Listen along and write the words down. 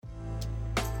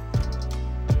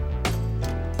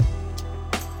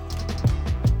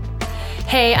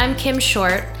Hey, I'm Kim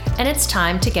Short, and it's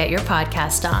time to get your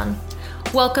podcast on.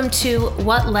 Welcome to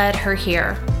What Led Her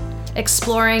Here,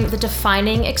 exploring the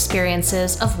defining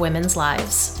experiences of women's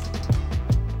lives.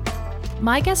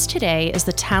 My guest today is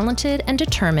the talented and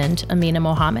determined Amina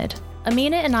Mohammed.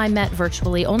 Amina and I met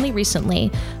virtually only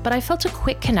recently, but I felt a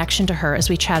quick connection to her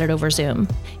as we chatted over Zoom.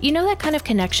 You know that kind of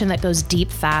connection that goes deep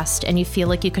fast and you feel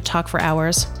like you could talk for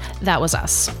hours? That was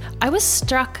us. I was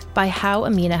struck by how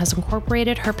Amina has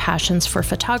incorporated her passions for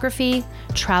photography,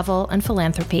 travel, and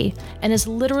philanthropy, and is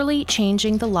literally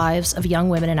changing the lives of young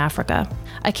women in Africa.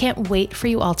 I can't wait for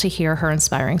you all to hear her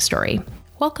inspiring story.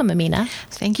 Welcome, Amina.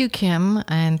 Thank you, Kim,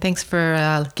 and thanks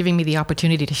for giving me the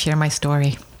opportunity to share my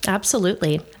story.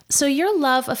 Absolutely. So your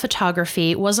love of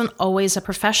photography wasn't always a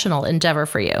professional endeavor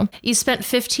for you. You spent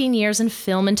 15 years in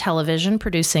film and television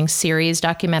producing series,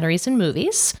 documentaries, and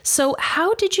movies. So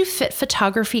how did you fit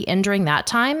photography in during that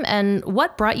time, and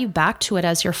what brought you back to it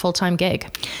as your full-time gig?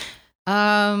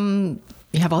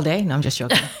 You have all day? No, I'm just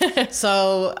joking.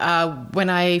 So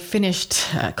when I finished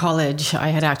college, I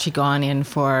had actually gone in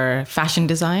for fashion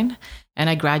design. And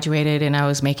I graduated and I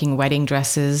was making wedding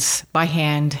dresses by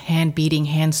hand beating,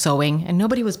 hand sewing, and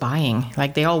nobody was buying.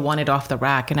 Like they all wanted off the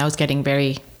rack and I was getting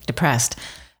very depressed.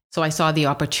 So I saw the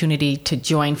opportunity to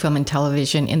join film and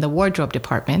television in the wardrobe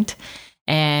department.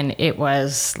 And it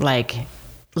was like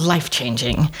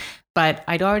life-changing. But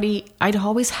I'd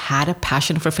always had a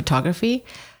passion for photography.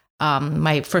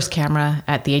 My first camera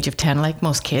at the age of 10, like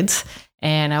most kids.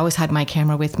 And I always had my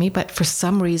camera with me, but for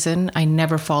some reason, I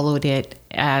never followed it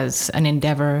as an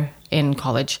endeavor in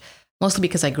college, mostly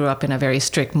because I grew up in a very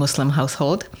strict Muslim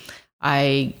household.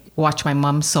 I watched my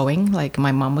mom sewing, like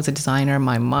my mom was a designer,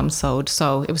 my mom sewed,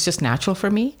 so it was just natural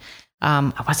for me.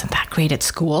 I wasn't that great at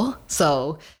school,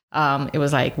 so it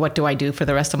was like, what do I do for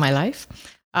the rest of my life?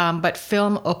 But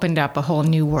film opened up a whole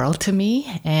new world to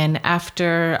me. And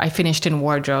after I finished in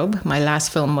wardrobe, my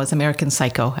last film was American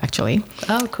Psycho, actually.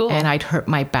 Oh, cool. And I'd hurt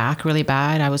my back really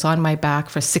bad. I was on my back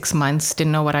for 6 months,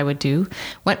 didn't know what I would do.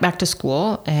 Went back to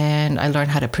school and I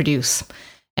learned how to produce.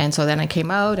 And so then I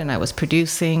came out and I was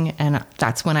producing, and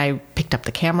that's when I picked up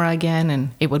the camera again, and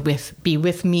it would be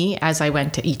with me as I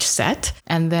went to each set.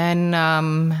 And then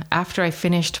after I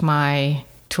finished my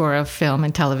tour of film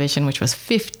and television, which was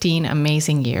 15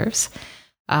 amazing years,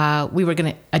 we were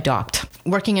going to adopt.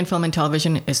 Working in film and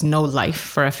television is no life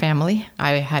for a family.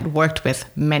 I had worked with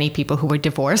many people who were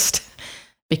divorced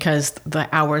because the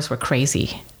hours were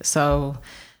crazy. So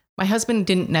my husband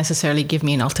didn't necessarily give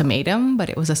me an ultimatum, but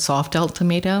it was a soft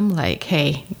ultimatum, like,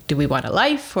 hey, do we want a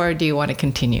life or do you want to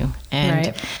continue? And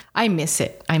right. I miss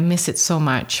it. I miss it so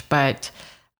much, but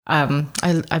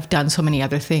I've done so many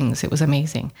other things. It was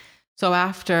amazing. So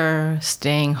after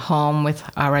staying home with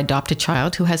our adopted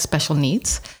child who has special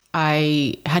needs,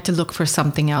 I had to look for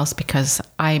something else because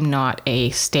I'm not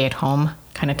a stay-at-home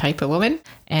kind of type of woman.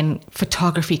 And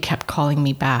photography kept calling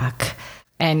me back.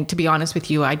 And to be honest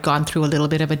with you, I'd gone through a little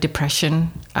bit of a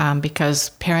depression because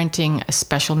parenting a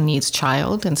special needs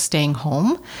child and staying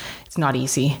home, it's not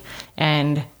easy.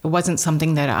 And it wasn't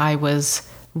something that I was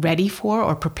ready for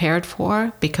or prepared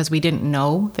for because we didn't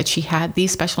know that she had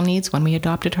these special needs when we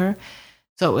adopted her.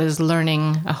 So it was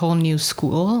learning a whole new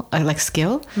skill.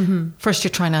 Mm-hmm. First, you're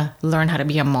trying to learn how to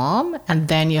be a mom, and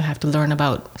then you have to learn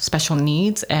about special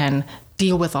needs and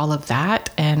deal with all of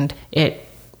that. And it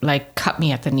cut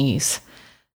me at the knees.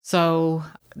 So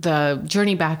the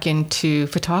journey back into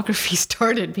photography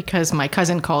started because my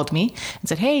cousin called me and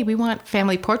said, hey, we want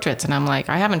family portraits. And I'm like,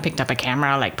 I haven't picked up a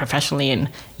camera professionally in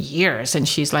years. And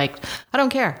she's like, I don't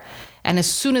care. And as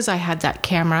soon as I had that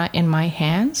camera in my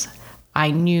hands,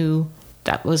 I knew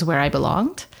that was where I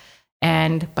belonged.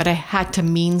 But it had to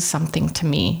mean something to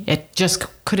me. It just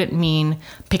couldn't mean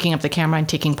picking up the camera and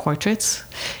taking portraits.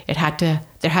 There had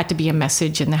to be a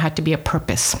message and there had to be a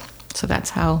purpose. So that's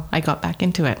how I got back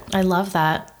into it. I love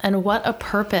that. And what a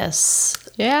purpose.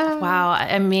 Yeah. Wow.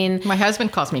 I mean, my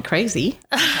husband calls me crazy.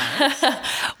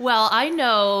 Well, I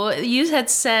know you had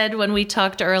said when we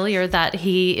talked earlier that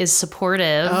he is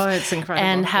supportive. Oh, it's incredible.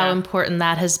 And how important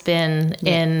that has been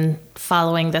in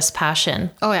following this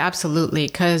passion. Oh, absolutely.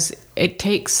 Because it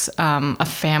takes a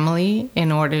family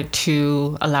in order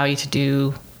to allow you to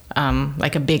do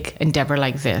a big endeavor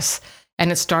like this. And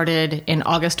it started in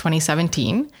August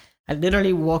 2017. I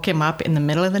literally woke him up in the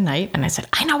middle of the night and I said,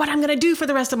 I know what I'm going to do for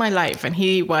the rest of my life. And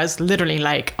he was literally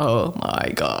like, oh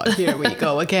my God, here we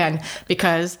go again.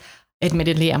 Because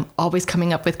admittedly, I'm always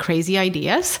coming up with crazy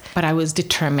ideas, but I was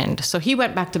determined. So he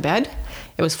went back to bed.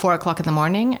 It was 4:00 in the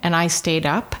morning and I stayed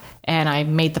up and I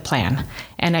made the plan.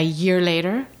 And a year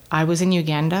later, I was in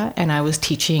Uganda and I was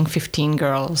teaching 15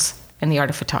 girls in the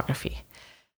art of photography.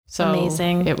 So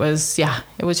amazing. It was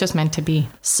just meant to be.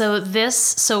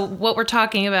 So what we're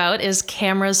talking about is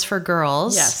Cameras for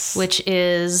Girls, yes, which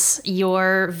is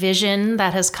your vision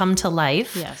that has come to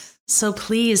life. Yes. So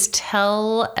please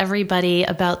tell everybody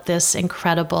about this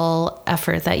incredible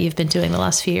effort that you've been doing the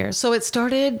last few years. So it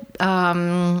started,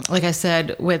 like I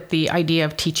said, with the idea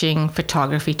of teaching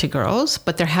photography to girls,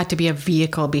 but there had to be a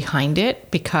vehicle behind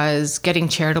it because getting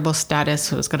charitable status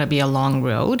was going to be a long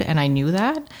road, and I knew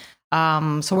that.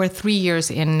 So we're 3 years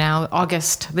in now.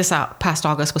 Past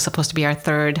August was supposed to be our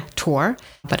third tour,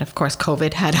 but of course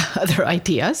COVID had other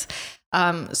ideas.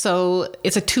 So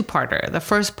it's a two-parter. The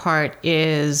first part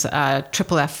is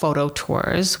Triple F Photo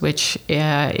Tours, which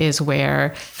is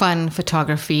where fun,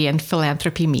 photography, and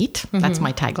philanthropy meet. Mm-hmm. That's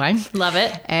my tagline. Love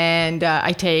it. And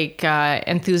I take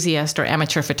enthusiast or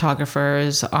amateur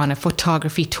photographers on a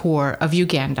photography tour of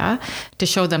Uganda to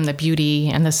show them the beauty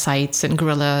and the sights and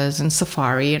gorillas and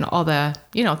safari and all the,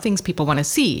 things people want to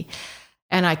see.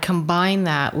 And I combine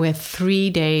that with 3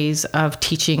 days of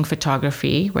teaching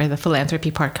photography, where the philanthropy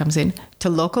part comes in, to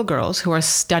local girls who are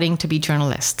studying to be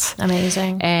journalists.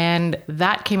 Amazing. And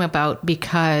that came about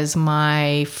because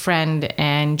my friend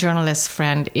and journalist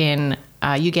friend in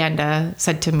Uganda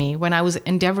said to me, when I was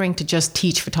endeavoring to just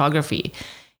teach photography,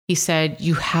 he said,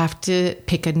 you have to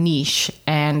pick a niche,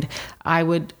 and I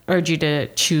would urge you to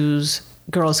choose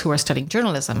girls who are studying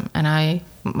journalism. And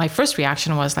my first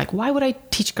reaction was like, why would I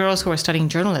teach girls who are studying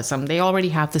journalism? They already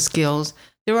have the skills.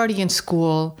 They're already in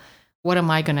school. What am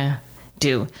I going to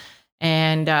do?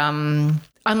 And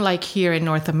unlike here in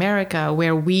North America,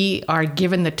 where we are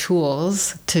given the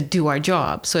tools to do our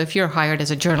job. So if you're hired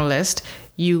as a journalist,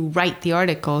 you write the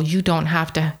article. You don't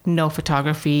have to know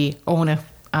photography, own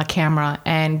a camera,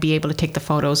 and be able to take the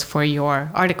photos for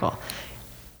your article.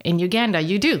 In Uganda,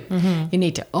 you do. Mm-hmm. You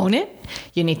need to own it.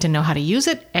 You need to know how to use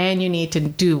it. And you need to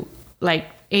do like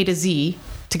A to Z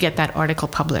to get that article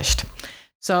published.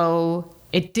 So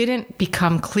it didn't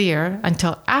become clear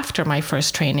until after my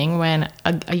first training, when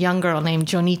a young girl named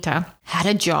Jonita had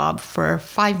a job for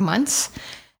 5 months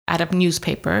at a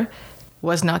newspaper,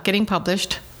 was not getting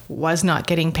published, was not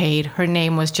getting paid. Her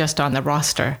name was just on the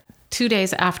roster. 2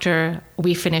 days after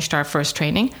we finished our first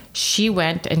training, she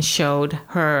went and showed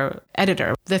her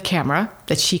editor the camera,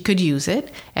 that she could use it.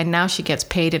 And now she gets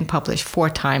paid and published 4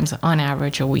 times on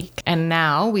average a week. And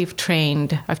now I've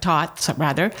taught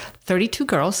 32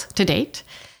 girls to date,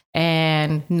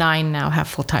 and 9 now have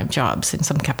full-time jobs in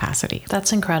some capacity.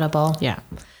 That's incredible. Yeah.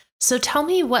 So tell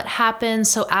me what happens.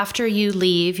 So after you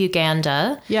leave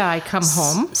Uganda. Yeah, I come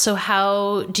home. So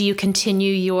how do you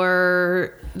continue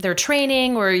their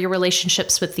training or your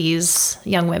relationships with these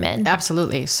young women?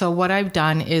 Absolutely. So what I've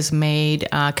done is made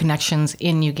connections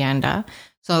in Uganda.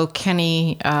 So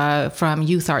Kenny from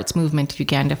Youth Arts Movement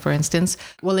Uganda, for instance,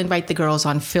 will invite the girls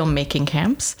on filmmaking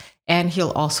camps, and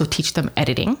he'll also teach them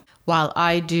editing, while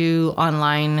I do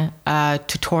online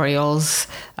tutorials,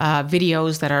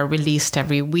 videos that are released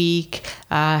every week,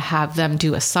 have them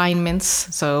do assignments.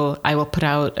 So I will put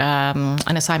out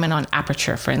an assignment on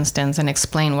Aperture, for instance, and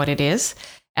explain what it is.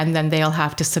 And then they'll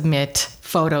have to submit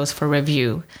photos for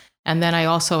review. And then I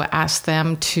also ask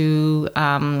them to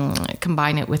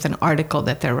combine it with an article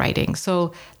that they're writing,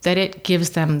 so that it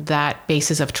gives them that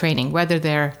basis of training. Whether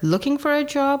they're looking for a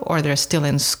job or they're still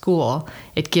in school,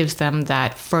 it gives them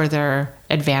that further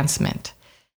advancement.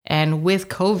 And with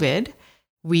COVID,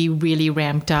 we really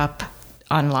ramped up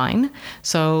online.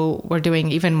 So we're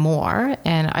doing even more.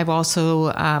 And I've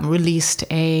also released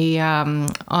a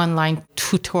online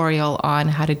tutorial on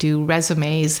how to do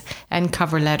resumes and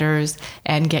cover letters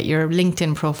and get your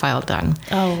LinkedIn profile done.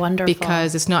 Oh, wonderful.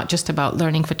 Because it's not just about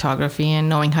learning photography and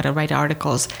knowing how to write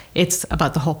articles. It's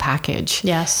about the whole package.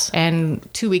 Yes. And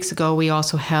 2 weeks ago, we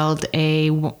also held a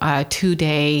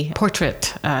 2-day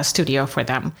portrait studio for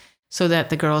them, so that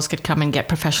the girls could come and get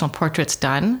professional portraits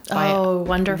done by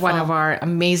wonderful. One of our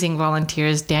amazing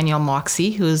volunteers, Daniel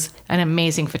Moxie, who's an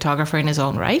amazing photographer in his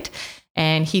own right.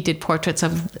 And he did portraits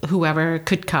of whoever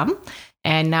could come.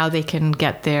 And now they can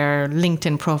get their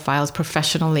LinkedIn profiles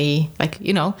professionally.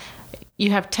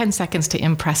 You have 10 seconds to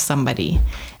impress somebody.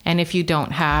 And if you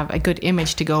don't have a good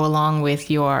image to go along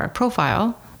with your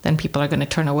profile, then people are going to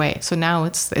turn away. So now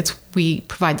we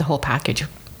provide the whole package.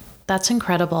 That's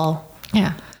incredible.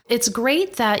 Yeah. It's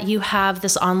great that you have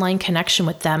this online connection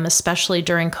with them, especially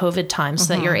during COVID times,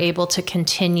 so that you're able to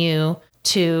continue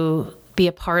to be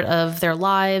a part of their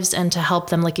lives and to help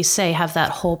them, like you say, have that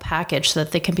whole package so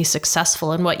that they can be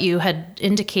successful. And what you had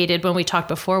indicated when we talked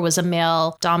before was a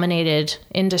male-dominated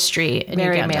industry in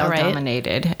Uganda, right? Very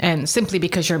male-dominated. And simply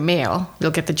because you're male,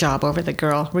 you'll get the job over the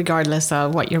girl, regardless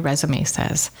of what your resume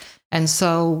says. And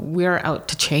so we're out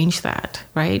to change that,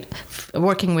 right?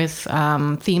 Working with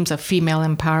themes of female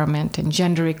empowerment and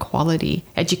gender equality,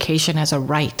 education as a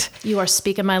right. You are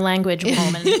speaking my language,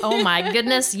 woman. Oh my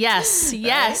goodness. Yes.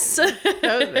 Yes.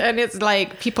 And it's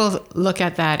like people look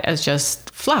at that as just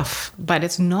fluff, but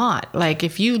it's not. Like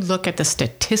if you look at the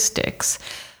statistics,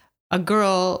 a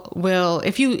girl will,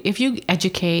 if you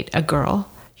educate a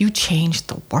girl, you change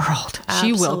the world.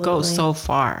 Absolutely. She will go so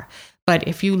far. But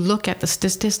if you look at the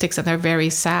statistics, and they're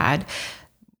very sad,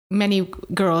 many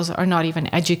girls are not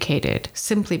even educated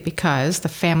simply because the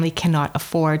family cannot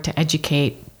afford to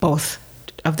educate both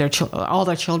of all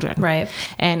their children. Right.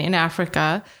 And in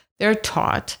Africa, they're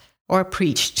taught or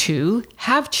preached to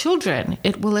have children.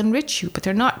 It will enrich you, but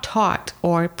they're not taught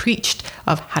or preached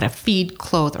of how to feed,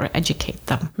 clothe, or educate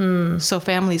them. So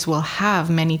families will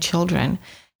have many children,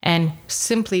 and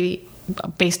simply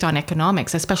based on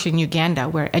economics, especially in Uganda,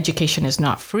 where education is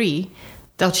not free,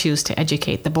 they'll choose to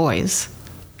educate the boys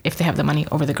if they have the money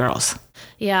over the girls.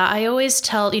 Yeah, I always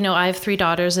tell, I have 3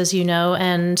 daughters, as you know,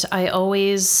 and I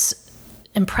always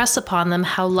impress upon them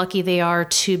how lucky they are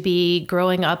to be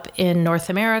growing up in North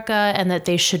America, and that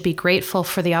they should be grateful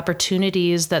for the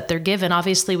opportunities that they're given.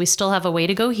 Obviously, we still have a way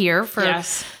to go here for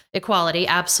equality,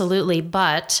 absolutely.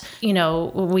 But,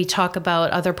 we talk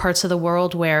about other parts of the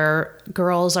world where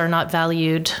girls are not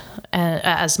valued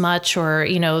as much, or,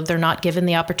 they're not given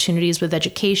the opportunities with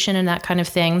education and that kind of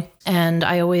thing. And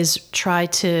I always try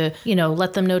to,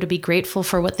 let them know to be grateful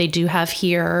for what they do have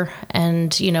here.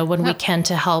 And, when we can,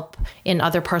 to help in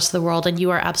other parts of the world. And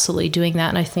you are absolutely doing that.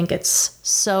 And I think it's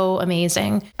so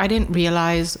amazing. I didn't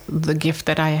realize the gift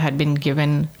that I had been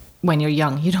given when you're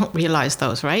young. You don't realize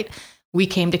those, right? We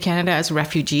came to Canada as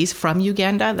refugees from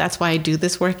Uganda. That's why I do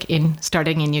this work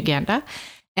starting in Uganda.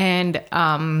 And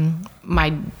my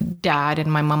dad and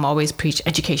my mom always preached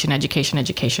education, education,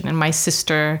 education. And my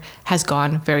sister has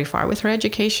gone very far with her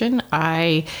education.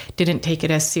 I didn't take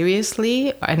it as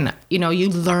seriously. And, you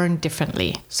learn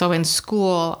differently. So in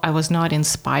school, I was not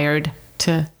inspired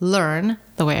to learn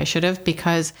the way I should have,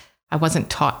 because I wasn't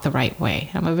taught the right way.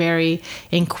 I'm a very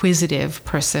inquisitive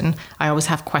person. I always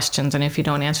have questions. And if you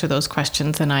don't answer those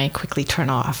questions, then I quickly turn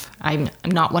off. I'm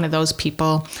not one of those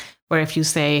people where if you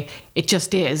say, it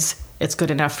just is, it's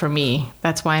good enough for me.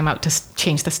 That's why I'm out to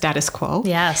change the status quo.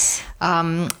 Yes.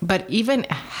 But even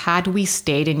had we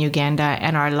stayed in Uganda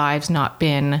and our lives not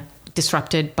been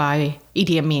disrupted by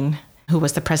Idi Amin, who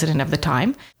was the president of the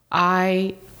time,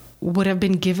 I would have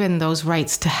been given those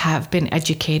rights to have been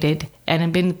educated and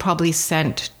have been probably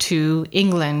sent to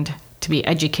England to be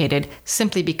educated,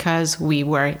 simply because we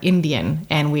were Indian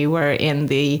and we were in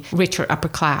the richer upper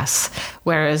class,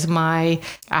 whereas my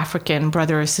African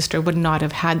brother or sister would not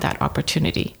have had that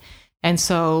opportunity. And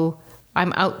so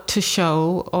I'm out to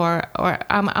show, or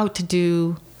I'm out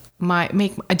to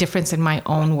make a difference in my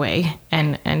own way,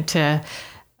 and to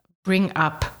bring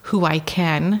up who I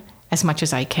can as much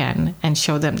as I can, and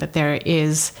show them that there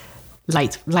is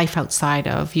life outside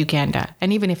of Uganda.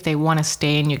 And even if they want to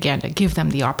stay in Uganda, give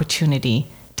them the opportunity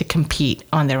to compete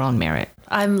on their own merit.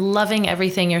 I'm loving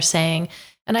everything you're saying.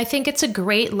 And I think it's a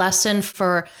great lesson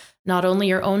for not only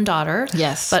your own daughter,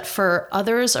 yes, but for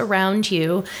others around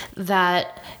you,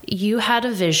 that you had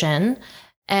a vision.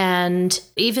 And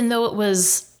even though it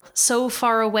was so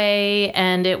far away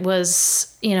and it was,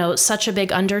 such a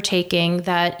big undertaking,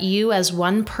 that you as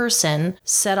one person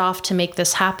set off to make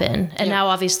this happen. And now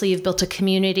obviously you've built a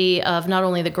community of not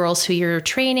only the girls who you're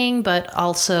training, but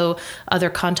also other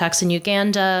contacts in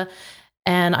Uganda.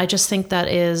 And I just think that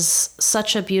is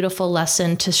such a beautiful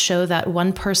lesson to show that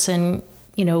one person,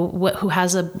 who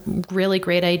has a really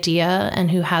great idea and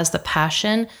who has the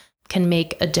passion can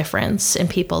make a difference in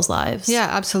people's lives. Yeah,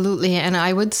 absolutely. And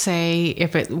I would say,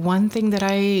 one thing that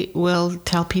I will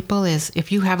tell people is, if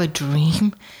you have a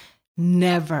dream,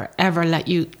 never, ever let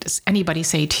anybody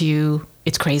say to you,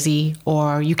 it's crazy,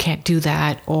 or you can't do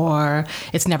that, or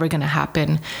it's never going to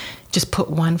happen. Just put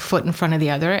one foot in front of the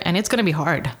other, and it's going to be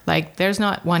hard. Like, there's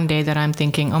not one day that I'm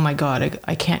thinking, oh my God,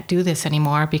 I can't do this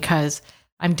anymore, because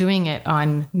I'm doing it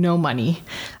on no money.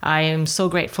 I am so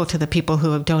grateful to the people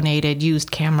who have donated used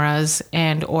cameras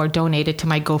or donated to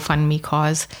my GoFundMe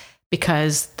cause,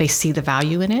 because they see the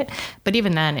value in it. But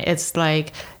even then, it's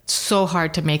like so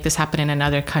hard to make this happen in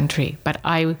another country. But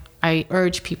I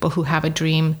urge people who have a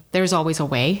dream, there's always a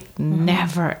way. Mm-hmm.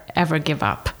 Never, ever give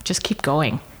up. Just keep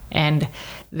going. And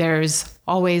there's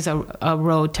always a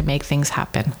road to make things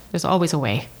happen. There's always a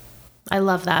way. I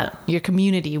love that. Your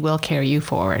community will carry you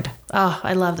forward. Oh,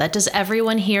 I love that. Does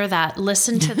everyone hear that?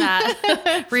 Listen to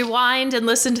that. Rewind and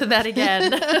listen to that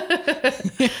again.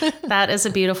 That is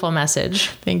a beautiful message.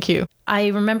 Thank you. I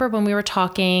remember when we were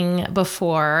talking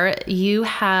before, you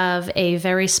have a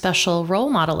very special role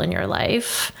model in your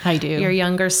life. I do. Your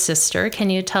younger sister. Can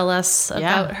you tell us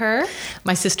about her?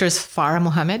 My sister's Farah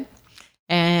Mohammed.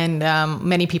 And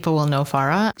many people will know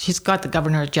Farah. She's got the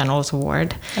Governor General's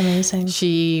Award. Amazing.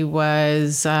 She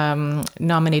was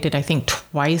nominated, I think,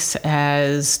 twice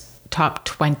as top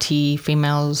 20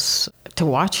 females to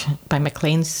watch by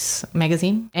Maclean's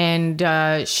magazine. And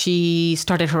she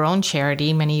started her own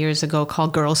charity many years ago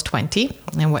called Girls 20.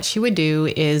 And what she would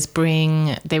do is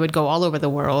they would go all over the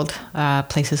world,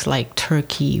 places like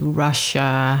Turkey,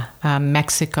 Russia,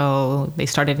 Mexico. They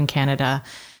started in Canada.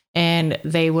 And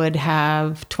they would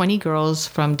have 20 girls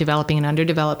from developing and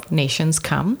underdeveloped nations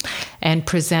come and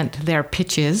present their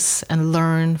pitches and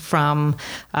learn from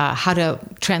how to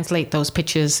translate those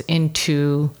pitches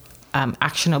into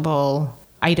actionable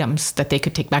items that they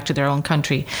could take back to their own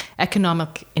country,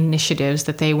 economic initiatives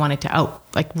that they wanted to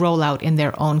roll out in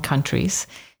their own countries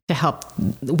to help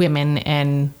women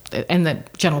and the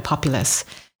general populace.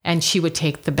 And she would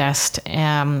take the best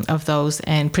of those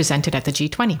and present it at the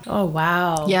G20. Oh,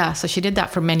 wow. Yeah, so she did that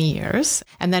for many years.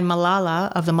 And then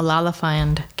Malala of the Malala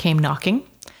Fund came knocking.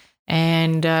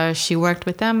 And she worked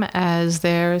with them as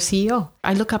their CEO.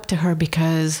 I look up to her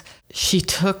because she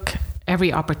took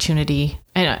every opportunity.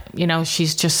 And,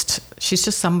 she's just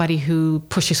somebody who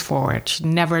pushes forward.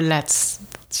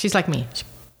 She's like me,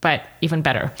 but even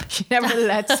better. She never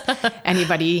lets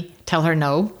anybody tell her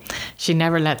no. She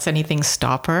never lets anything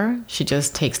stop her. She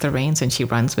just takes the reins and she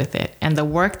runs with it. And the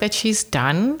work that she's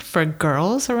done for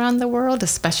girls around the world,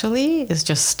 especially, is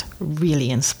just really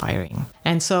inspiring.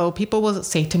 And so people will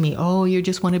say to me, oh, you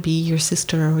just want to be your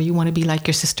sister, or you want to be like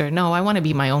your sister. No, I want to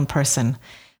be my own person.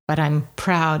 But I'm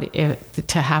proud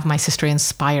to have my sister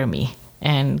inspire me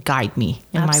and guide me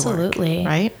in my work,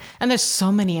 right? And there's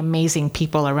so many amazing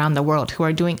people around the world who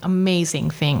are doing amazing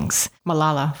things.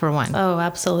 Malala, for one. Oh,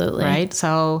 absolutely. Right?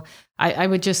 So I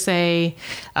would just say,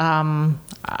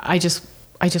 I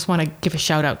just want to give a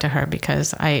shout out to her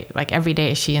because every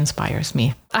day she inspires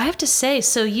me. I have to say,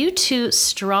 so you two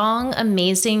strong,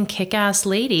 amazing, kick-ass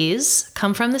ladies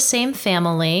come from the same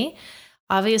family.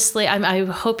 Obviously, I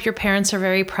hope your parents are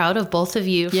very proud of both of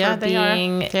you for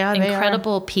being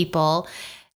incredible people.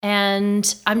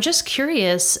 And I'm just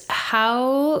curious,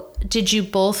 how did you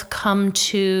both come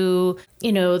to,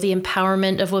 the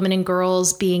empowerment of women and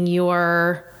girls being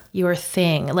your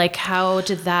thing? Like, how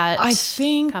did that I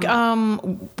think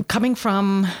coming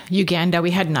from Uganda,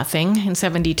 we had nothing. In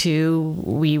 1972,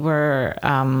 we were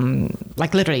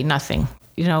literally nothing.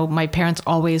 My parents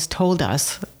always told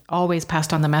us, always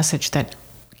passed on the message that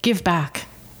give back.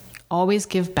 Always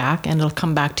give back and it'll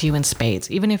come back to you in spades.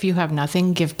 Even if you have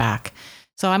nothing, give back.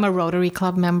 So I'm a Rotary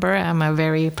Club member. I'm a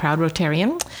very proud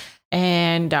Rotarian.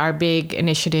 And our big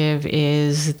initiative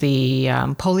is the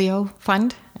polio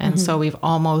fund. And so we've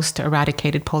almost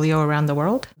eradicated polio around the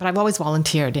world. But I've always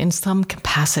volunteered in some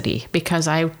capacity because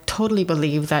I totally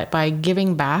believe that by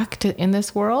giving back in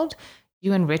this world,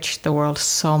 you enrich the world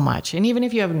so much. And even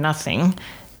if you have nothing,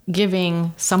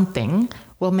 giving something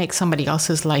will make somebody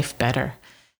else's life better.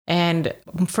 And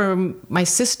for my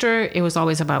sister, it was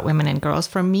always about women and girls.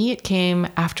 For me, it came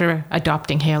after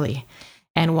adopting Haley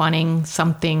and wanting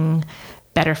something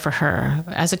better for her.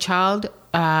 As a child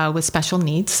with special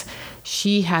needs,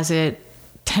 she has it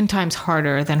 10 times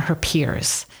harder than her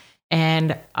peers.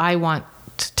 And I want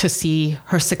to see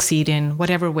her succeed in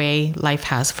whatever way life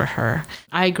has for her.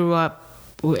 I grew up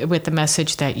with the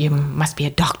message that you must be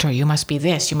a doctor, you must be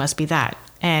this, you must be that.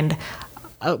 And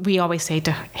we always say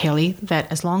to Haley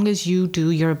that as long as you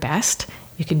do your best,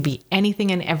 you can be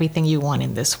anything and everything you want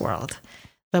in this world.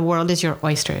 The world is your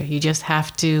oyster. You just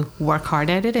have to work hard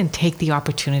at it and take the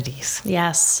opportunities.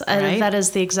 Yes, right? That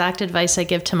is the exact advice I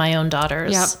give to my own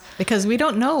daughters. Yeah, because we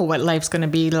don't know what life's going to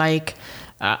be like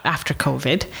after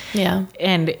COVID. Yeah.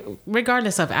 And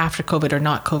regardless of after COVID or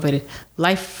not COVID,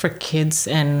 life for kids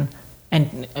and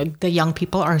the young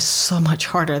people are so much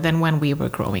harder than when we were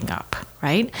growing up,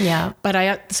 right? Yeah. But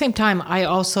at the same time, I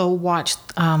also watched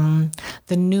the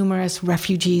numerous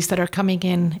refugees that are coming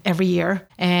in every year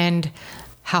and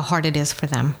how hard it is for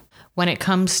them. When it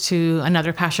comes to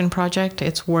another passion project,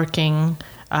 it's working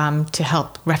to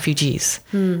help refugees.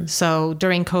 So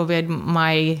during COVID,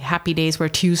 my happy days were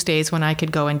Tuesdays when I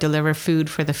could go and deliver food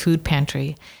for the food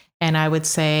pantry. And I would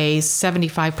say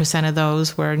 75% of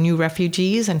those were new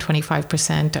refugees and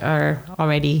 25% are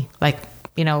already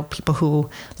people who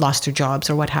lost their jobs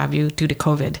or what have you due to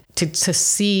COVID. To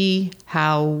see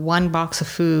how one box of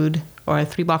food or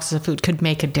 3 boxes of food could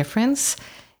make a difference,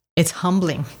 it's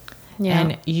humbling. Yeah.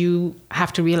 And you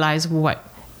have to realize what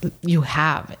you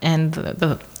have. And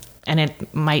and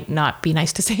it might not be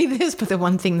nice to say this, but the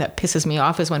one thing that pisses me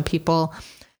off is when people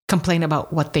complain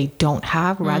about what they don't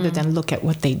have rather than look at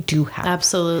what they do have.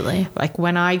 Absolutely. Like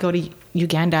when I go to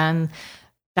Uganda, and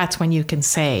that's when you can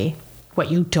say what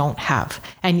you don't have.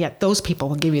 And yet those people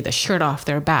will give you the shirt off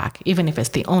their back, even if it's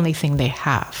the only thing they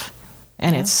have.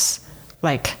 And it's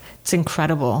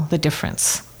incredible, the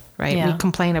difference, right? Yeah. We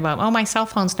complain about, my cell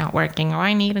phone's not working, or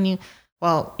I need a new.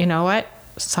 Well, you know what?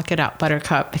 Suck it up,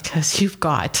 Buttercup, because you've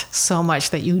got so much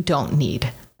that you don't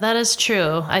need. That is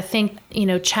true. I think,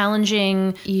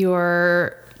 challenging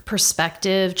your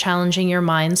perspective, challenging your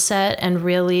mindset, and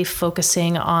really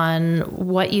focusing on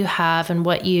what you have and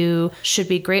what you should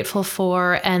be grateful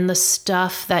for, and the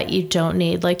stuff that you don't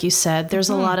need. Like you said, there's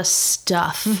a lot of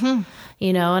stuff, and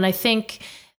I think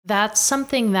that's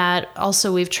something that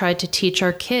also we've tried to teach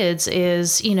our kids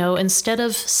is, instead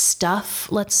of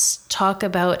stuff, let's talk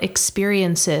about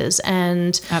experiences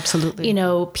and absolutely,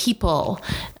 people,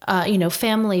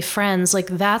 family, friends. Like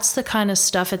that's the kind of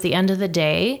stuff at the end of the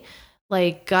day,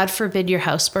 like God forbid your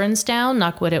house burns down,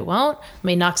 knock wood, it won't.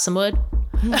 May knock some wood.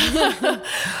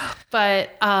 But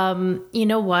you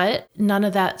know what? None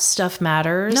of that stuff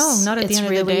matters. No, not at the end of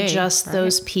the day. It's really just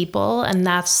those people. And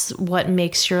that's what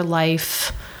makes your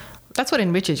life. That's what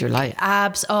enriches your life.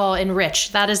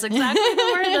 Enrich. That is exactly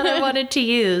the word that I wanted to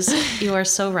use. You are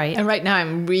so right. And right now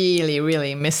I'm really,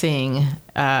 really missing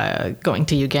going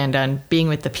to Uganda and being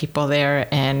with the people there.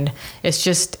 And it's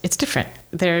different.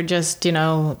 They're just,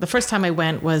 the first time I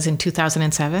went was in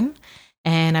 2007.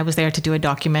 And I was there to do a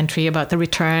documentary about the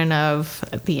return of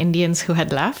the Indians who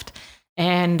had left.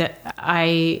 And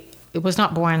I was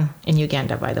not born in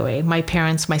Uganda, by the way. My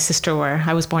parents, my sister were.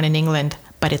 I was born in England,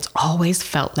 but it's always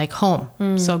felt like home.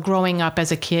 So growing up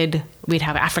as a kid, we'd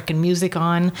have African music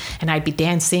on and I'd be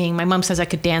dancing. My mom says I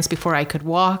could dance before I could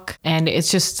walk. And it's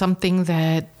just something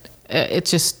that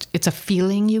it's a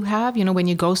feeling you have, when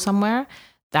you go somewhere,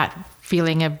 that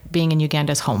feeling of being in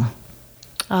Uganda is home.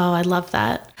 Oh, I love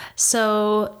that.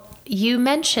 So you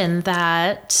mentioned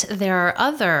that there are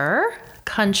other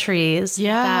countries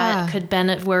that could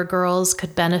benefit, where girls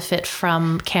could benefit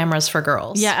from cameras for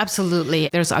girls. Yeah, absolutely.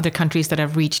 There's other countries that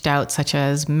have reached out, such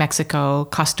as Mexico,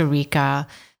 Costa Rica,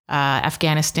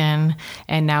 Afghanistan,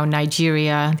 and now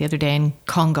Nigeria, the other day in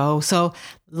Congo. So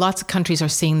lots of countries are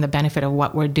seeing the benefit of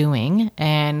what we're doing.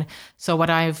 And so what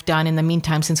I've done in the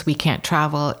meantime, since we can't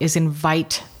travel, is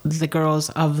invite the girls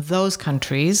of those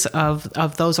countries,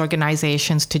 of those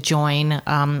organizations, to join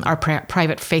our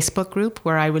private Facebook group,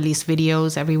 where I release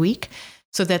videos every week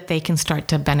so that they can start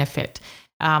to benefit.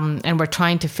 And we're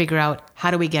trying to figure out,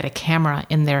 how do we get a camera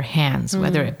in their hands,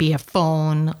 whether it be a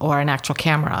phone or an actual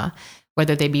camera,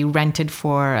 whether they be rented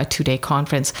for a 2-day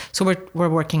conference. So we're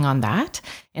working on that.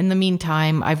 In the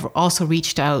meantime, I've also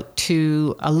reached out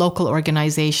to a local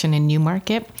organization in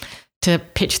Newmarket to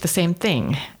pitch the same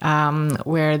thing,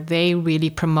 where they really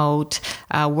promote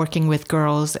working with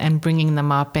girls and bringing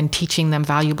them up and teaching them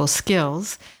valuable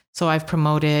skills. So I've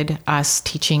promoted us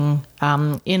teaching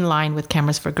in line with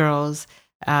Cameras for Girls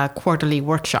quarterly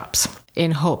workshops,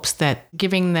 in hopes that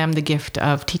giving them the gift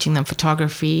of teaching them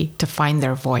photography to find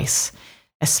their voice,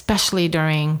 especially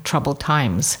during troubled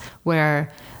times,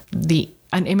 where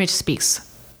an image speaks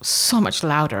so much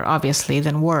louder, obviously,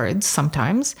 than words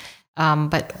sometimes.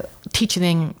 But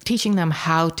teaching them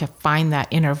how to find that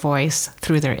inner voice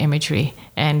through their imagery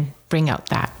and bring out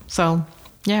that. So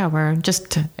yeah, we're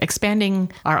just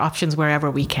expanding our options wherever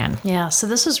we can. Yeah, so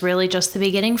this is really just the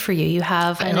beginning for you. You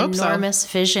have an enormous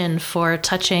vision for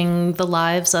touching the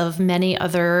lives of many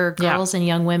other girls and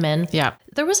young women. Yeah.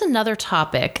 There was another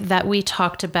topic that we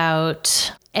talked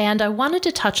about, and I wanted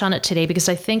to touch on it today because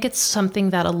I think it's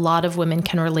something that a lot of women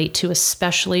can relate to,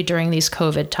 especially during these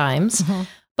COVID times,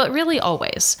 but really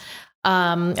always.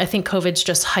 I think COVID's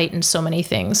just heightened so many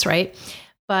things, right?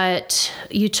 But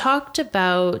you talked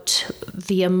about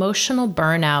the emotional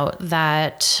burnout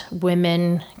that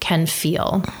women can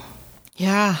feel.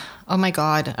 Yeah. Oh my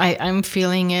God. I'm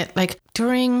feeling it. Like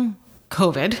during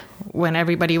COVID, when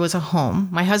everybody was at home,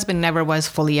 my husband never was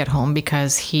fully at home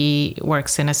because he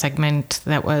works in a segment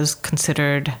that was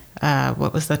considered,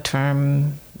 what was the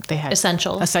term they had?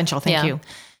 Essential. Essential. Thank you.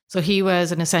 So he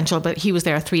was an essential, but he was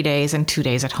there 3 days and 2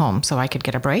 days at home, so I could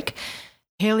get a break.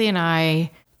 Haley and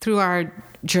I, through our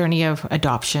journey of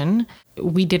adoption,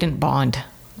 we didn't bond.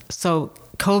 So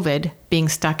COVID, being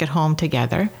stuck at home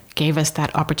together, gave us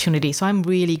that opportunity. So I'm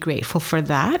really grateful for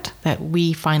that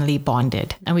we finally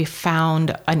bonded and we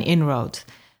found an inroad.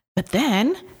 But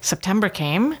then September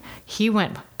came, he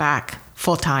went back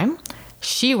full time,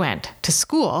 she went to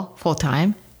school full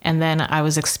time, and then I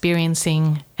was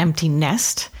experiencing empty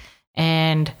nest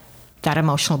and that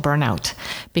emotional burnout,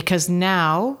 because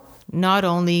now not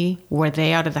only were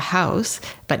they out of the house,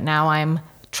 but now I'm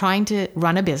trying to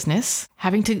run a business,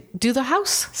 having to do the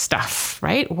house stuff,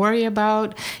 right? Worry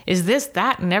about, is this,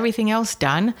 that, and everything else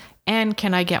done? And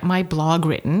can I get my blog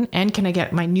written? And can I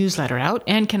get my newsletter out?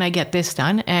 And can I get this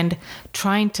done? And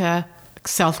trying to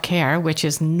self-care, which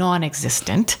is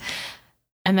non-existent.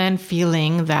 And then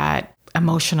feeling that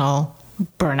emotional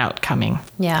burnout coming.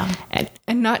 Yeah.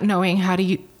 And not knowing how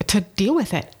to deal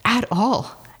with it at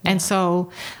all. And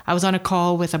so I was on a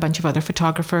call with a bunch of other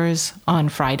photographers on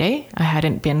Friday. I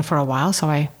hadn't been for a while, so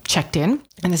I checked in.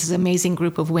 And this is an amazing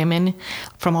group of women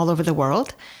from all over the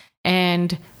world.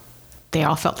 And they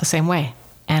all felt the same way.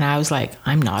 And I was like,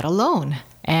 I'm not alone.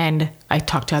 And I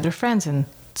talked to other friends and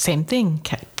same thing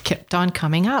kept on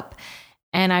coming up.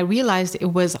 And I realized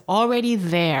it was already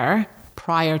there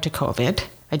prior to COVID.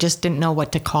 I just didn't know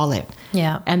what to call it.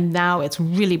 Yeah. And now it's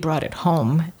really brought it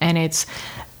home. And it's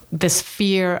this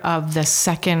fear of the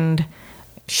second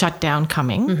shutdown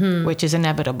coming, which is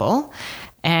inevitable,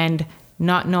 and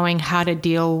not knowing how to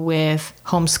deal with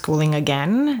homeschooling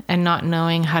again, and not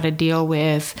knowing how to deal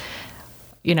with,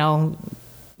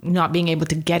 not being able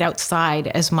to get outside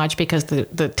as much because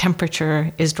the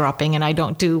temperature is dropping and I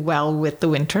don't do well with the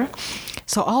winter.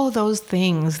 So all of those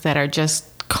things that are just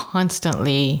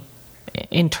constantly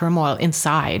in turmoil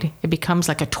inside, it becomes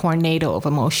like a tornado of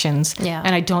emotions. Yeah.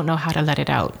 And I don't know how to let it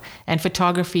out. And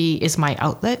photography is my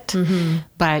outlet,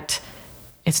 but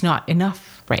it's not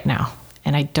enough right now.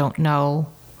 And I don't know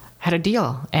how to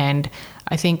deal. And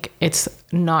I think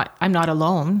I'm not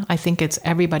alone. I think it's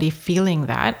everybody feeling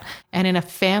that. And in a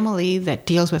family that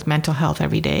deals with mental health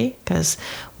every day, because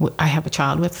I have a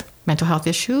child with mental health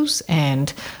issues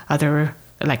and other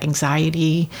like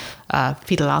anxiety,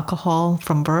 fetal alcohol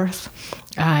from birth,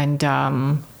 and,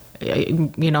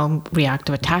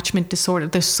 reactive attachment disorder.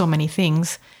 There's so many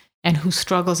things. And who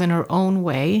struggles in her own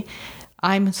way.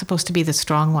 I'm supposed to be the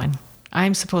strong one.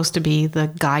 I'm supposed to be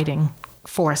the guiding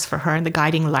force for her and the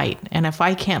guiding light. And if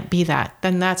I can't be that,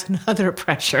 then that's another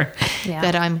pressure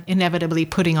that I'm inevitably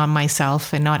putting on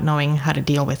myself and not knowing how to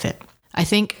deal with it. I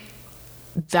think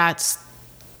that's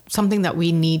something that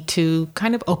we need to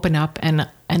kind of open up and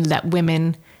let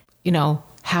women,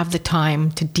 have the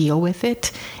time to deal with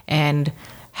it and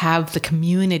have the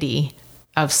community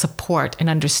of support and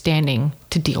understanding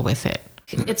to deal with it.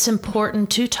 It's important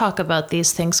to talk about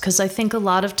these things because I think a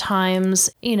lot of times,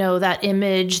 that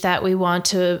image that we want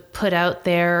to put out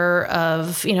there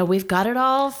of, we've got it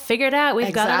all figured out.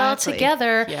 We've got it all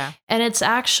together. Yeah. And it's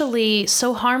actually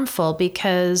so harmful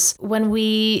because when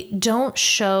we don't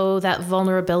show that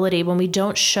vulnerability, when we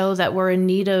don't show that we're in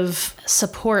need of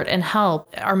support and help,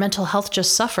 our mental health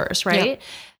just suffers, right? Yeah.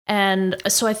 And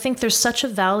so I think there's such a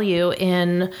value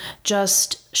in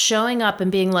just showing up and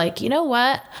being like, you know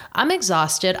what? I'm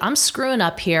exhausted. I'm screwing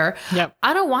up here. Yep.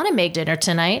 I don't want to make dinner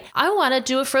tonight. I want to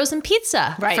do a frozen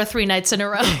pizza for 3 nights in a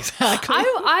row. Exactly.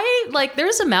 I like,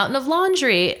 there's a mountain of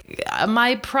laundry.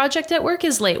 My project at work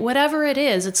is late. Whatever it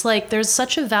is, it's like there's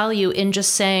such a value in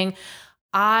just saying,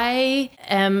 I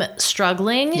am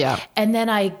struggling. Yeah. And then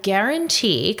I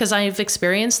guarantee, because I've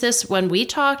experienced this when we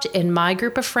talked in my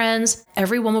group of friends,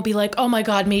 everyone will be like, oh my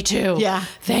God, me too. Yeah.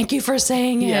 Thank you for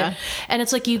saying it. Yeah. And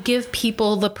it's like you give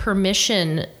people the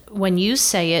permission when you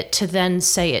say it to then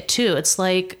say it too. It's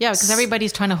like, yeah, because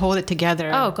everybody's trying to hold it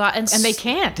together. Oh God. And they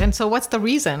can't. And so what's the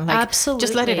reason? Like, absolutely.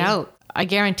 Just let it out. I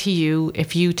guarantee you,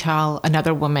 if you tell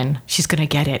another woman, she's going to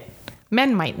get it.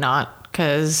 Men might not,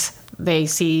 because they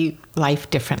see life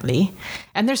differently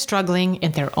and they're struggling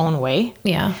in their own way.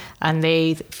 Yeah. And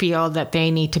they feel that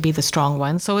they need to be the strong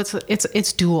one. So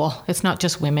it's dual. It's not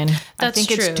just women. That's I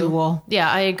think true. It's dual. Yeah,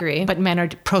 I agree. But men are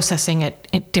processing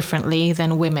it differently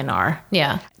than women are.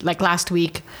 Yeah. Like last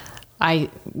week, I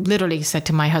literally said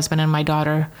to my husband and my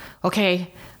daughter,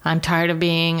 okay, I'm tired of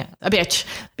being a bitch.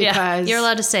 Because you're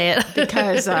allowed to say it.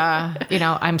 because,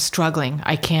 I'm struggling.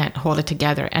 I can't hold it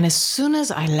together. And as soon as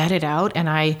I let it out and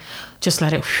I just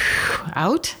let it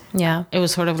out, it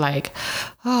was sort of like,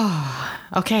 oh,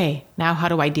 okay, now how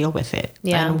do I deal with it?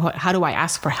 Yeah. And how do I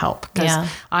ask for help? Because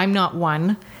I'm not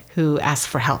one who asks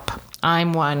for help.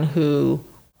 I'm one who,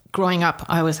 growing up,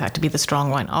 I always had to be the strong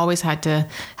one, always had to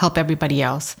help everybody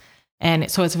else.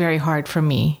 And so it's very hard for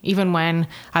me. Even when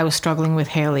I was struggling with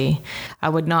Haley, I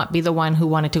would not be the one who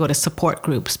wanted to go to support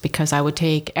groups because I would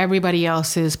take everybody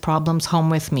else's problems home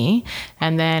with me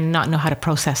and then not know how to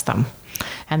process them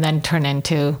and then turn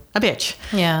into a bitch.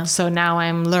 Yeah. So now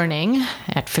I'm learning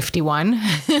at 51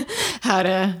 how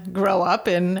to grow up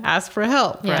and ask for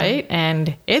help, right?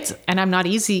 And I'm not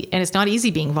easy, and it's not easy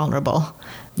being vulnerable.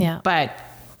 Yeah. But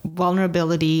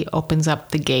vulnerability opens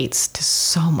up the gates to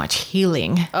so much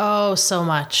healing. Oh, so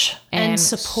much. And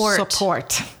support.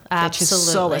 Support. Absolutely. Which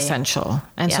is so essential.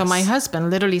 And so my husband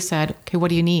literally said, okay, what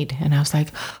do you need? And I was like,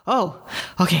 oh,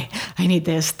 okay, I need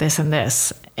this, this, and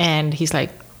this. And he's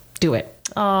like, do it.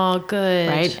 Oh, good.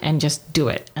 Right? And just do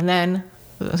it. And then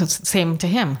same to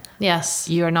him. Yes.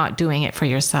 You're not doing it for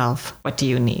yourself. What do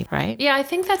you need, right? Yeah, I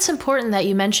think that's important that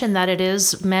you mentioned that it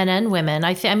is men and women.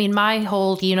 I mean, my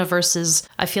whole universe is,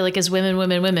 I feel like, is women,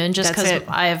 women, women, just because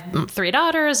I have 3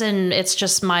 daughters and it's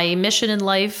just my mission in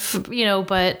life,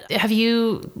 but have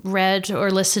you read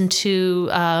or listened to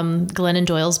Glennon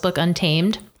Doyle's book,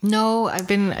 Untamed? No,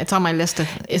 it's on my list.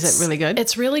 Is it really good?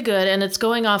 It's really good. And it's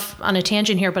going off on a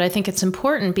tangent here, but I think it's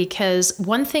important because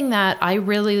one thing that I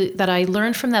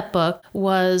learned from that book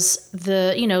was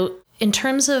in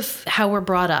terms of how we're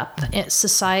brought up,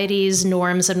 society's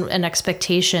norms and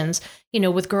expectations,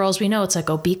 with girls, we know it's like,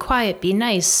 oh, be quiet, be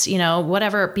nice,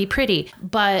 whatever, be pretty.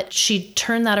 But she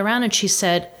turned that around and she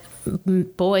said,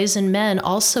 boys and men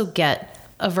also get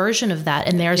a version of that,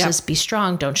 and theirs is be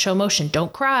strong, don't show emotion,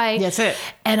 don't cry. That's it.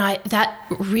 And that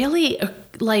really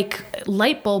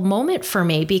light bulb moment for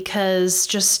me, because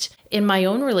just in my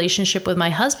own relationship with my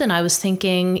husband, I was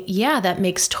thinking, yeah, that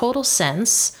makes total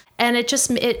sense. And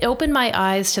it opened my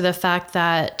eyes to the fact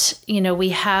that,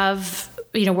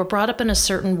 we're brought up in a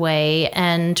certain way,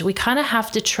 and we kind of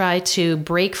have to try to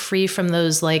break free from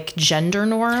those gender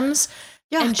norms.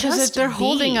 Yeah, because they're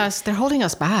holding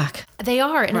us back. They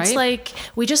are. And it's like,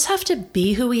 we just have to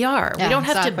be who we are. Yeah, we don't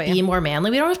have to be more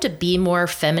manly. We don't have to be more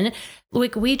feminine.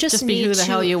 We just need be who the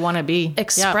hell you want to be.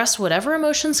 Express whatever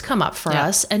emotions come up for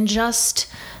us and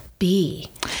just be.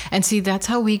 And see, that's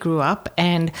how we grew up.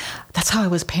 And that's how I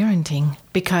was parenting,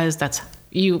 because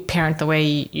you parent the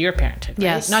way you're parented. Right?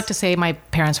 Yes. Not to say my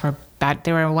parents were bad.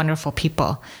 They were wonderful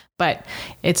people, but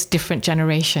it's different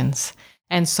generations.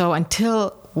 And so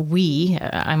until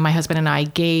my husband and I,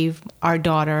 gave our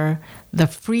daughter the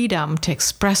freedom to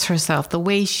express herself the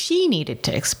way she needed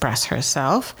to express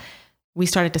herself, we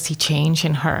started to see change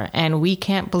in her. And we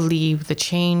can't believe the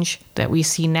change that we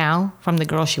see now from the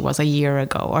girl she was a year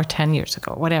ago or 10 years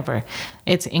ago, whatever.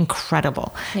 It's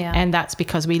incredible. Yeah. And that's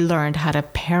because we learned how to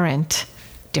parent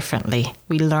differently.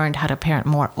 We learned how to parent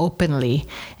more openly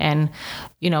and,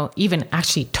 even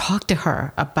actually talk to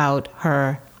her about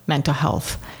her mental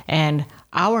health and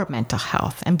our mental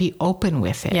health, and be open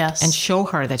with it. Yes. And show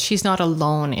her that she's not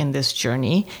alone in this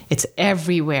journey. It's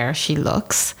everywhere she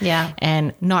looks. Yeah.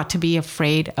 And not to be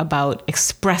afraid about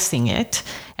expressing it,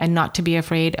 and not to be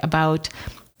afraid about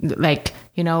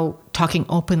talking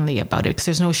openly about it, because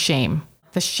there's no shame.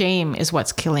 The shame is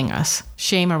what's killing us.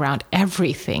 Shame around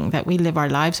everything that we live our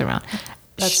lives around.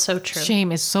 That's so true.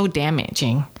 Shame is so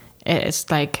damaging. It's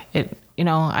like it.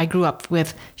 I grew up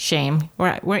with shame.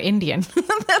 We're Indian.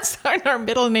 That's our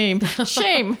middle name,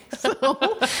 shame. So,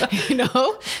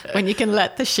 when you can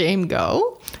let the shame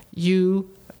go, you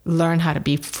learn how to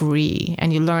be free,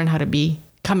 and you learn how to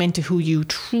come into who you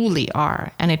truly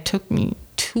are. And it took me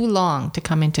too long to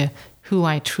come into who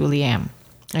I truly am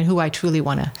and who I truly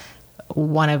want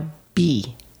to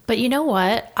be. But you know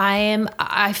what?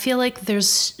 I feel like there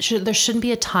shouldn't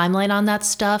be a timeline on that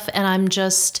stuff, and I'm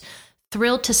just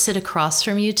thrilled to sit across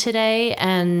from you today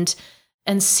and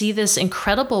see this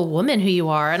incredible woman who you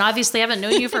are. And obviously I haven't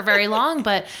known you for very long,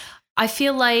 but I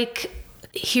feel like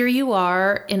here you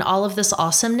are in all of this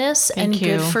awesomeness. Thank and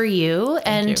you. Good for you.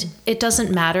 Thank you. It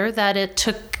doesn't matter that it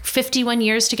took 51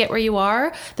 years to get where you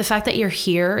are. The fact that you're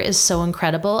here is so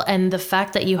incredible. And the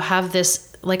fact that you have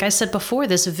this, like I said before,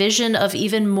 this vision of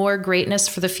even more greatness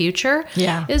for the future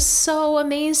is so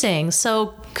amazing.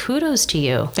 So kudos to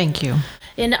you. Thank you.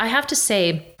 And I have to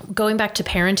say, going back to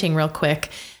parenting real quick,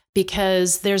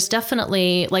 because there's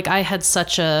definitely, I had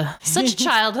such a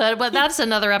childhood, but that's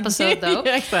another episode though.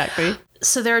 Yeah, exactly.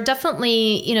 So there are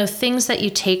definitely, things that you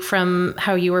take from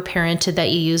how you were parented that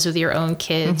you use with your own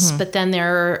kids. Mm-hmm. But then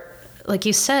there are, like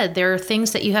you said, there are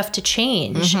things that you have to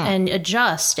change and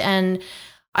adjust. And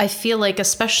I feel like,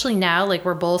 especially now,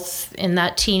 we're both in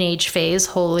that teenage phase,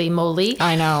 holy moly.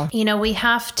 I know. We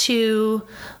have to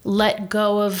let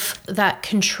go of that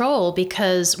control,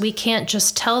 because we can't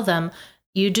just tell them,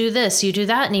 you do this, you do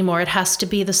that anymore. It has to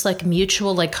be this like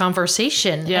mutual like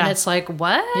conversation. Yeah. And it's like,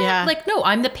 what? Yeah. Like, no,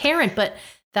 I'm the parent, but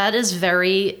that is a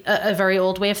very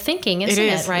old way of thinking, isn't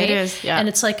it? Right? It is. Yeah. And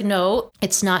it's like, no,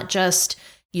 it's not just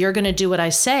you're going to do what I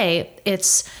say.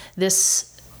 It's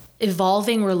this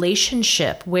evolving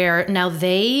relationship where now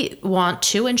they want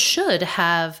to and should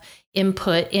have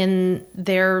input in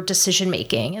their decision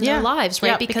making in their lives,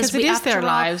 right? Yeah, because it is their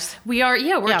lives. We are,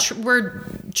 we're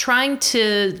trying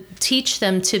to teach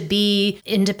them to be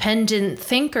independent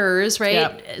thinkers, right?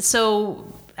 Yep. So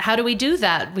how do we do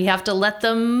that? We have to let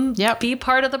them be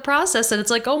part of the process. And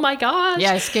it's like, oh my gosh.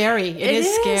 Yeah, it's scary. It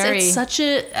is scary. It's such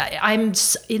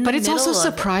But it's also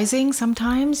surprising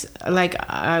sometimes, like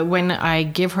when I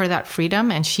give her that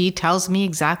freedom and she tells me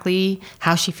exactly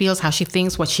how she feels, how she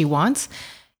thinks, what she wants,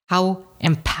 how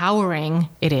empowering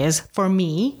it is for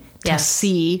me to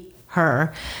see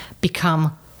her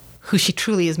become who she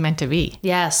truly is meant to be.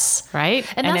 Yes. Right?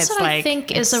 And that's what I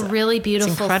think is a really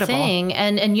beautiful thing.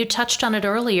 And you touched on it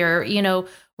earlier,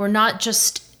 we're not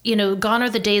just, gone are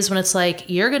the days when it's like,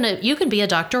 you can be a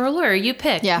doctor or a lawyer, you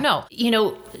pick. Yeah. No,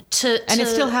 and it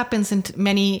still happens in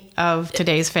many of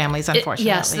today's families, unfortunately.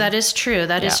 Yes, that is true.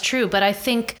 That is true. But I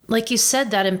think, like you said,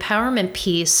 that empowerment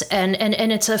piece and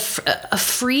it's a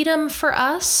freedom for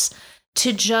us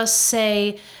to just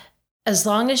say, as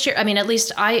long as at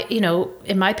least I,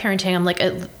 in my parenting, I'm like,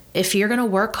 if you're going to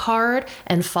work hard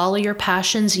and follow your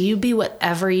passions, you be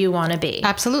whatever you want to be.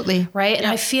 Absolutely. Right. And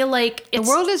I feel like the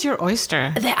world is your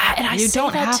oyster. You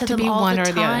don't have to be one or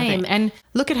the other thing. And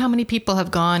look at how many people have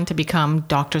gone to become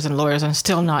doctors and lawyers and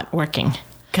still not working.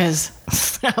 Because,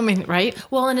 right?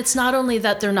 Well, and it's not only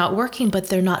that they're not working, but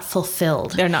they're not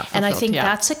fulfilled. They're not fulfilled. And I think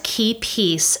that's a key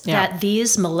piece that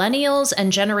these millennials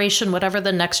and generation, whatever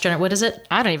the next generation, what is it?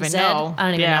 I don't even know. I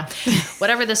don't even know.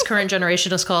 Whatever this current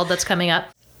generation is called that's coming up.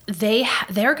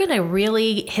 They're going to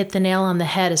really hit the nail on the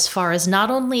head as far as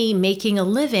not only making a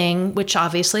living, which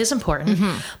obviously is important,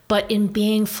 but in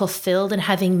being fulfilled and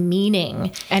having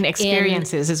meaning. And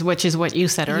experiences, which is what you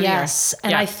said earlier. Yes.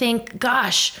 And I think,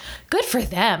 gosh, good for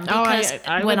them. Because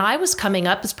when I was coming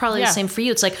up, it's probably the same for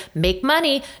you. It's like, make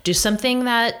money, do something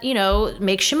that,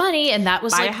 makes you money. And that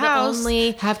was buy like a house, the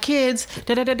only... have kids,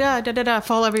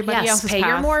 follow everybody else's pay path.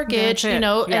 Your mortgage,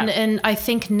 and I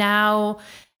think now...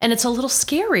 And it's a little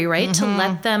scary, right, to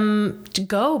let them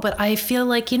go. But I feel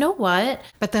like, you know what?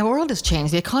 But the world has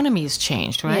changed. The economy has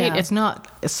changed, right? Yeah. It's not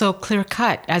so clear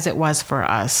cut as it was for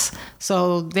us.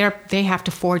 So they have to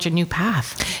forge a new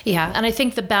path. Yeah. And I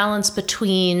think the balance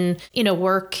between,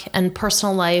 work and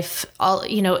personal life,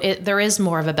 there is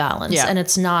more of a balance. Yeah. And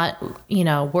it's not,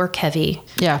 work heavy.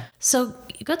 Yeah. So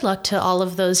good luck to all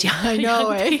of those young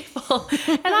people.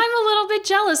 And I'm a little bit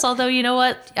jealous, although you know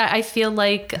what? I feel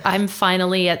like I'm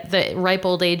finally at the ripe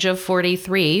old age of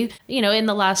 43. In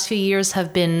the last few years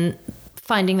have been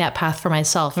finding that path for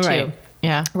myself too. Right.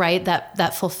 Yeah. Right.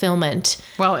 That fulfillment.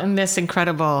 Well, in this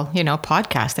incredible,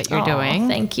 podcast that you're doing.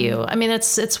 Thank you. I mean,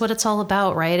 it's what it's all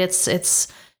about, right?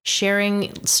 It's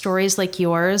sharing stories like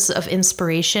yours of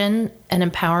inspiration and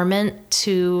empowerment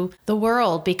to the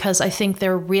world, because I think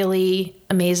they're really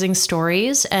amazing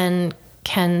stories and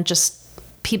can just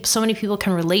so many people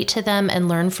can relate to them and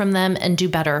learn from them and do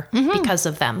better because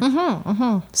of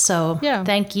them. So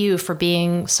thank you for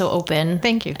being so open.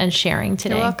 Thank you. And sharing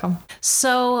today. You're welcome.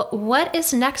 So what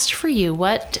is next for you?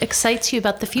 What excites you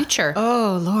about the future?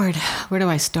 Oh, Lord, where do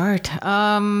I start?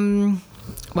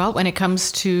 Well, when it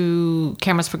comes to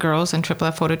Cameras for Girls and Triple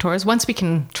F Photo Tours, once we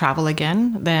can travel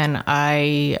again, then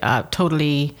I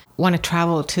totally want to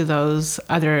travel to those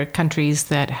other countries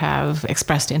that have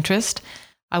expressed interest.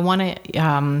 I want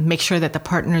to make sure that the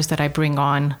partners that I bring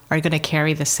on are going to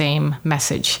carry the same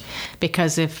message,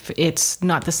 because if it's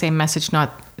not the same message,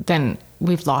 then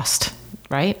we've lost,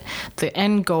 right? The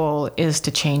end goal is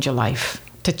to change a life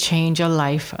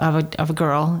of a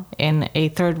girl in a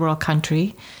third world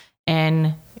country,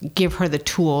 and give her the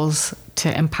tools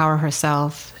to empower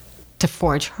herself to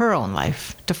forge her own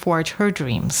life, to forge her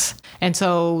dreams. And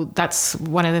so that's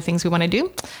one of the things we want to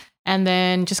do. And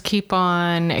then just keep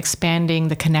on expanding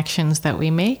the connections that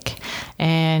we make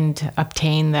and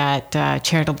obtain that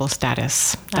charitable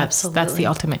status. That's the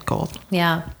ultimate goal.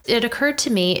 Yeah. It occurred to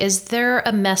me, is there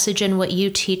a message in what you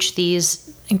teach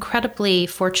these incredibly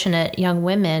fortunate young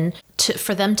women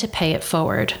for them to pay it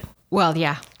forward? Well,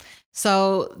 yeah.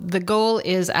 So the goal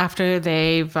is after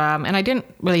they've, and I didn't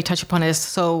really touch upon this,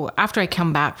 so after I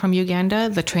come back from Uganda,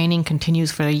 the training continues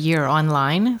for a year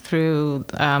online through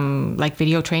like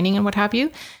video training and what have you.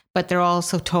 But they're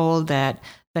also told that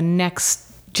the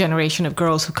next generation of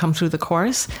girls who come through the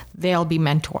course, they'll be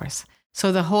mentors.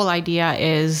 So the whole idea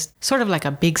is sort of like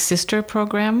a big sister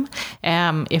program.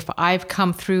 If I've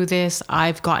come through this,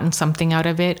 I've gotten something out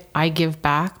of it, I give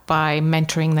back by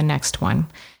mentoring the next one.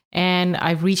 And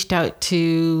I've reached out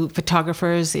to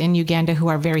photographers in Uganda who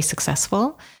are very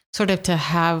successful, sort of to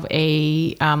have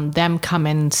them come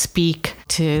and speak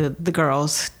to the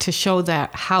girls to show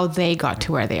that how they got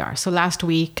to where they are. So last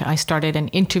week, I started an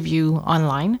interview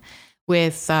online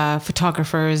with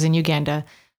photographers in Uganda.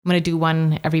 I'm going to do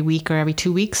one every week or every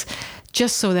 2 weeks,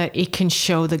 just so that it can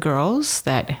show the girls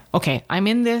that, okay, I'm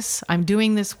in this, I'm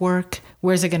doing this work.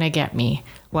 Where's it going to get me?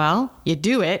 Well, you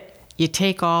do it. You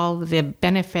take all the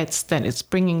benefits that it's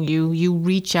bringing you. You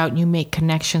reach out and you make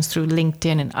connections through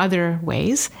LinkedIn and other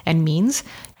ways and means.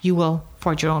 You will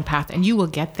forge your own path and you will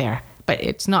get there. But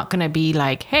it's not going to be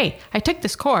like, hey, I took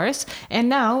this course and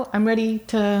now I'm ready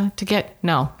to get.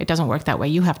 No, it doesn't work that way.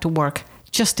 You have to work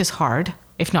just as hard,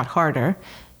 if not harder,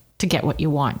 to get what you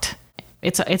want.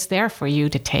 It's there for you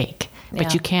to take,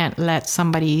 but you can't let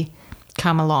somebody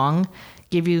come along,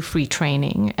 give you free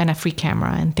training and a free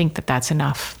camera and think that that's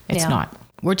enough. It's not.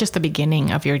 We're just the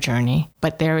beginning of your journey,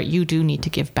 but there you do need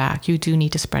to give back. You do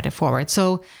need to spread it forward.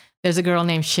 So there's a girl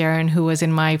named Sharon who was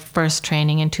in my first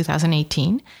training in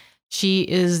 2018. She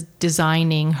is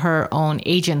designing her own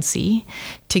agency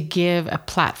to give a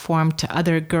platform to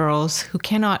other girls who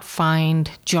cannot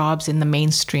find jobs in the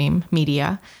mainstream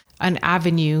media, an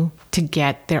avenue to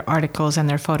get their articles and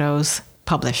their photos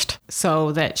published,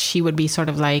 so that she would be sort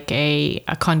of like a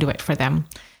conduit for them.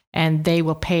 And they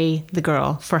will pay the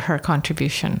girl for her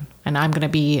contribution. And I'm going to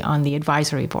be on the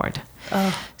advisory board.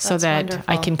 So that wonderful.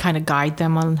 I can kind of guide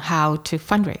them on how to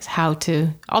fundraise,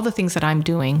 all the things that I'm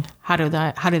doing. How do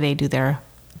they do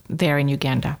there in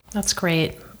Uganda? That's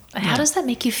great. How does that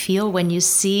make you feel when you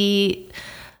see?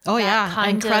 Oh yeah,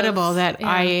 incredible that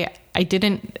I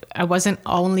wasn't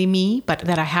only me, but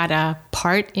that I had a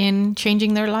part in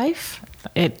changing their life.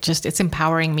 It's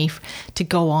empowering me to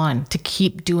go on, to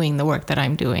keep doing the work that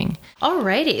I'm doing.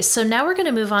 Alrighty. So now we're going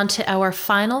to move on to our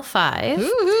final 5,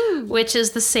 which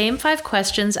is the same 5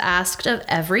 questions asked of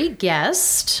every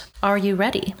guest. Are you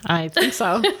ready? I think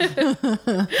so.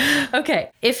 Okay.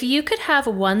 If you could have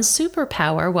one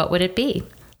superpower, what would it be?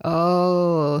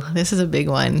 Oh, this is a big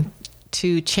one.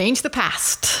 To change the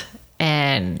past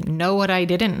and know what I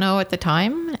didn't know at the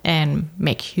time and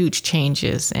make huge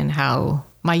changes in how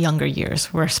my younger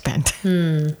years were spent.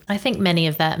 I think many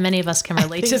of us can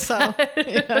relate to that.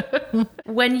 Yeah.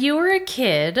 When you were a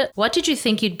kid, what did you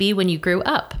think you'd be when you grew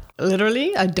up?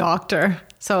 Literally a doctor.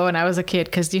 So when I was a kid,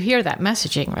 because you hear that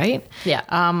messaging, right? Yeah.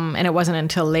 And it wasn't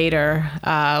until later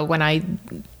when I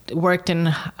worked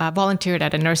and volunteered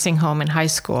at a nursing home in high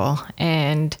school,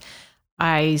 and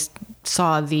I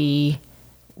saw the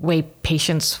way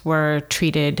patients were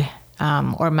treated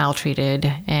or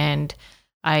maltreated, and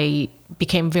I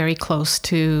became very close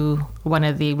to one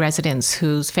of the residents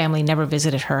whose family never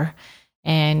visited her.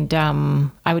 And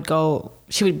I would go,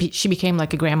 she became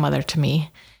like a grandmother to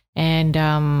me.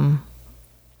 And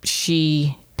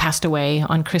she passed away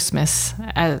on Christmas,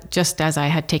 just as I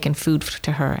had taken food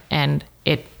to her. And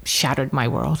it shattered my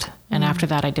world. And after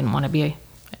that, I didn't want to be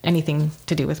anything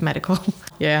to do with medical.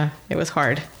 Yeah, it was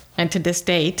hard. And to this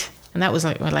date, and that was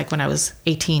like when I was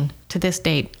 18, to this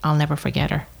date, I'll never forget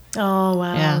her. Oh,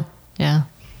 wow. Yeah.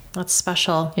 That's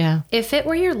special. Yeah. If it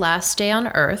were your last day on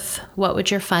Earth, what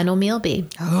would your final meal be?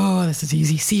 Oh, this is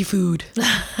easy. Seafood.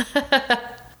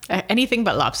 Anything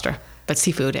but lobster, but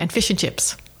seafood and fish and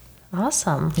chips.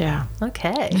 Awesome. Yeah.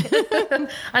 Okay.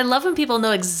 I love when people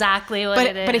know exactly what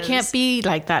it is. But it can't be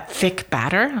like that thick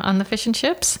batter on the fish and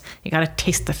chips. You got to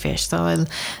taste the fish. So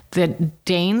the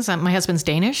Danes, my husband's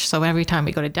Danish, so every time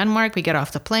we go to Denmark, we get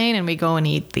off the plane and we go and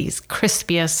eat these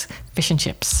crispiest fish and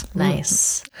chips.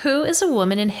 Nice. Who is a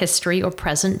woman in history or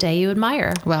present day you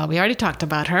admire? Well, we already talked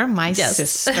about her, my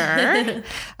sister.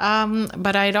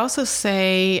 But I'd also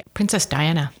say Princess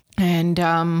Diana.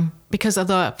 And because of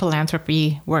the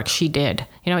philanthropy work she did,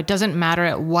 it doesn't matter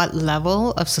at what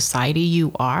level of society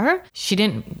you are. She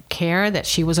didn't care that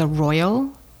she was a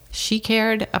royal. She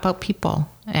cared about people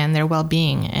and their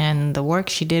well-being, and the work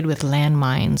she did with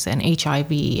landmines and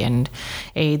HIV and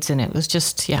AIDS. And it was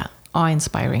just,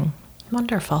 awe-inspiring.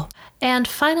 Wonderful. And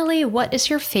finally, what is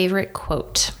your favorite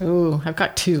quote? Ooh, I've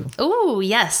got 2. Ooh,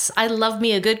 yes. I love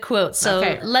me a good quote.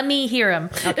 So let me hear them.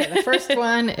 Okay, the first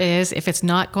one is, if it's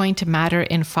not going to matter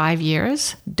in 5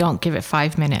 years, don't give it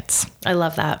 5 minutes. I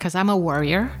love that. Because I'm a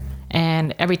worrier.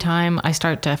 And every time I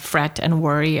start to fret and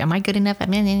worry, am I good enough?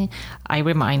 I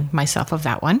remind myself of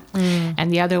that one.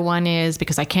 And the other one is,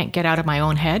 because I can't get out of my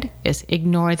own head, is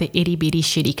ignore the itty bitty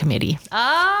shitty committee.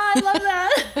 Ah, I love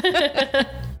that.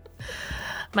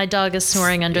 My dog is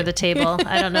snoring under the table.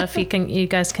 I don't know if you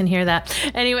guys can hear that.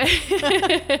 Anyway.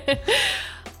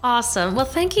 Awesome. Well,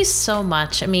 thank you so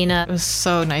much, Amina. It was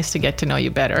so nice to get to know you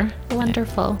better.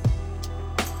 Wonderful.